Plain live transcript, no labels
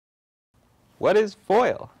What is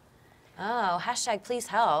FOIL? Oh, hashtag please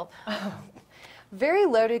help. Very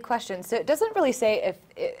loaded question. So it doesn't really say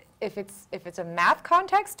if it's a math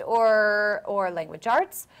context or language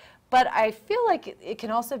arts, but I feel like it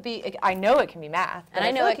can also be, I know it can be math. And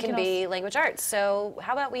I know it can be language arts. So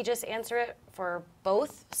how about we just answer it for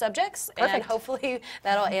both subjects? Perfect. And hopefully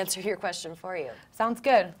that'll answer your question for you. Sounds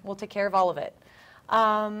good. We'll take care of all of it.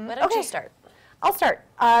 Why don't you start? I'll start.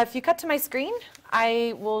 If you cut to my screen,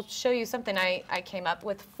 I will show you something I came up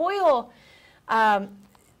with. FOIL,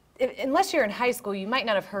 unless you're in high school, you might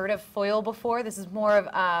not have heard of FOIL before. This is more of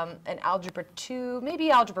an Algebra 2, maybe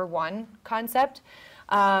Algebra 1 concept.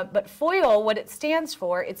 But FOIL, what it stands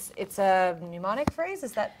for, it's a mnemonic phrase,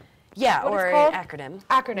 is that what or it's called? an acronym.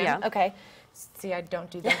 Acronym, Yeah. okay. See, I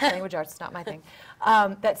don't do the language arts, it's not my thing.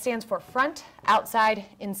 That stands for front, outside,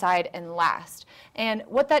 inside, and last. And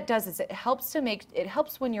what that does is it helps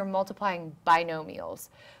when you're multiplying binomials.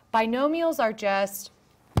 Binomials are just,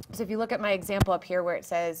 so if you look at my example up here where it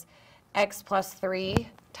says x plus 3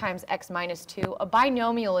 times x minus 2, a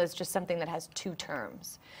binomial is just something that has two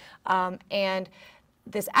terms. And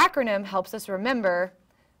this acronym helps us remember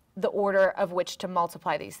the order of which to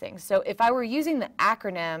multiply these things. So if I were using the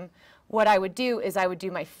acronym, what I would do is I would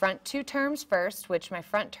do my front two terms first, which my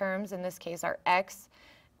front terms in this case are x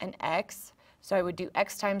and x. So I would do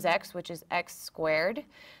x times x, which is x squared.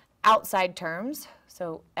 Outside terms,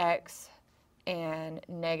 so x and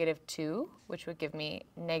negative 2, which would give me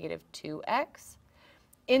negative 2x.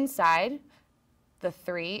 Inside, the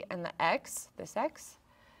 3 and the x, this x,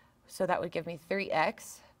 so that would give me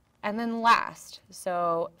 3x. And then last,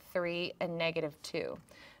 so 3 and negative 2.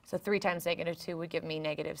 So 3 times negative 2 would give me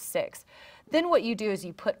negative 6. Then what you do is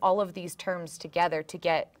you put all of these terms together to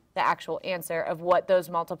get the actual answer of what those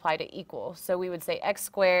multiply to equal. So we would say x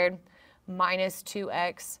squared minus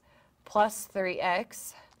 2x plus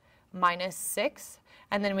 3x minus 6.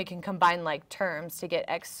 And then we can combine like terms to get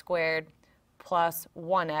x squared plus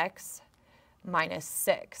 1x minus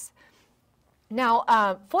 6. Now,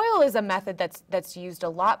 FOIL is a method that's used a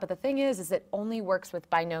lot, but the thing is it only works with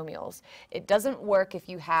binomials. It doesn't work if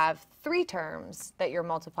you have three terms that you're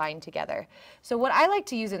multiplying together. So what I like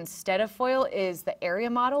to use instead of FOIL is the area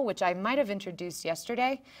model, which I might have introduced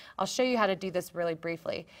yesterday. I'll show you how to do this really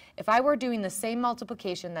briefly. If I were doing the same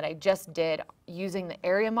multiplication that I just did using the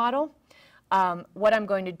area model, what I'm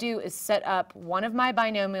going to do is set up one of my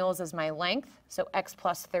binomials as my length, so x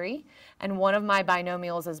plus 3, and one of my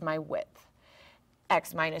binomials as my width,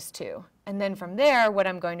 x minus 2. And then from there, what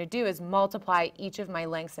I'm going to do is multiply each of my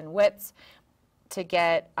lengths and widths to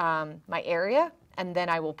get my area, and then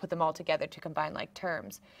I will put them all together to combine like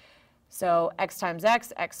terms. So x times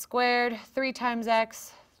x, x squared, 3 times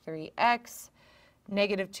x, 3x,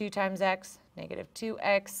 negative 2 times x, negative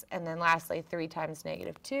 2x, and then lastly 3 times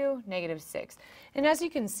negative 2, negative 6. And as you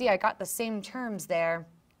can see, I got the same terms there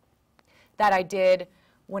that I did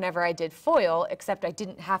whenever I did FOIL, except I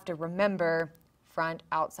didn't have to remember front,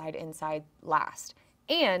 outside, inside, last.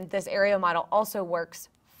 And this area model also works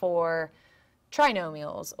for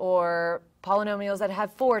trinomials or polynomials that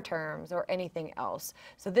have 4 terms or anything else.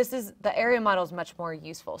 So the area model is much more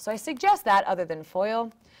useful. So I suggest that other than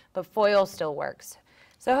FOIL, but FOIL still works.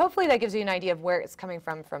 So hopefully that gives you an idea of where it's coming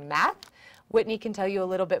from math. Whitney can tell you a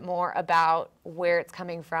little bit more about where it's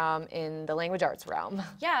coming from in the language arts realm.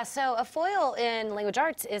 Yeah, so a FOIL in language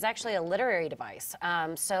arts is actually a literary device.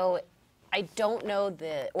 So I don't know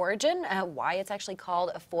the origin, why it's actually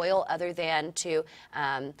called a FOIL, other than to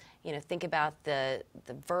think about the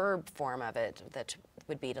verb form of it, that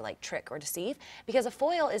would be to like trick or deceive, because a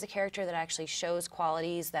foil is a character that actually shows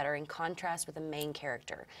qualities that are in contrast with the main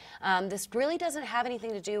character. This really doesn't have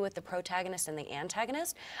anything to do with the protagonist and the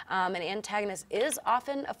antagonist. An antagonist is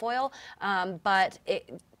often a foil, but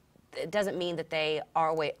it doesn't mean that they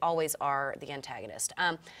always are the antagonist.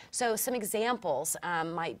 So some examples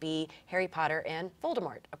might be Harry Potter and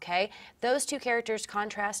Voldemort, okay? Those two characters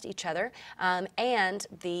contrast each other, and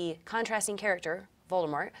the contrasting character,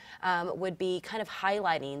 Voldemort, would be kind of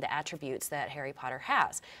highlighting the attributes that Harry Potter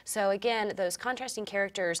has. So again, those contrasting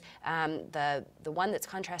characters, the one that's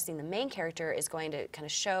contrasting the main character is going to kind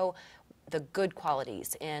of show the good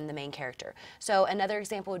qualities in the main character. So another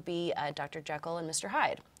example would be Dr. Jekyll and Mr.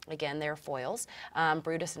 Hyde. Again, they're foils.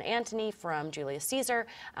 Brutus and Antony from Julius Caesar,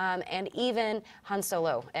 and even Han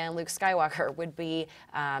Solo and Luke Skywalker would be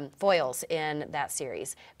foils in that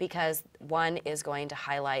series, because one is going to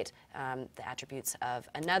highlight the attributes of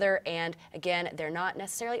another, and again, they're not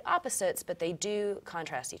necessarily opposites, but they do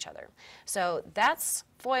contrast each other. So that's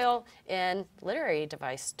foil in literary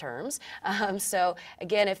device terms. So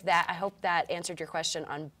again, I hope that answered your question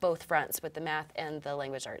on both fronts, with the math and the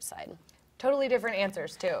language arts side. Totally different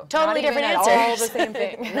answers, too. Totally Not different even answers. at all the same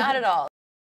thing. Not at all.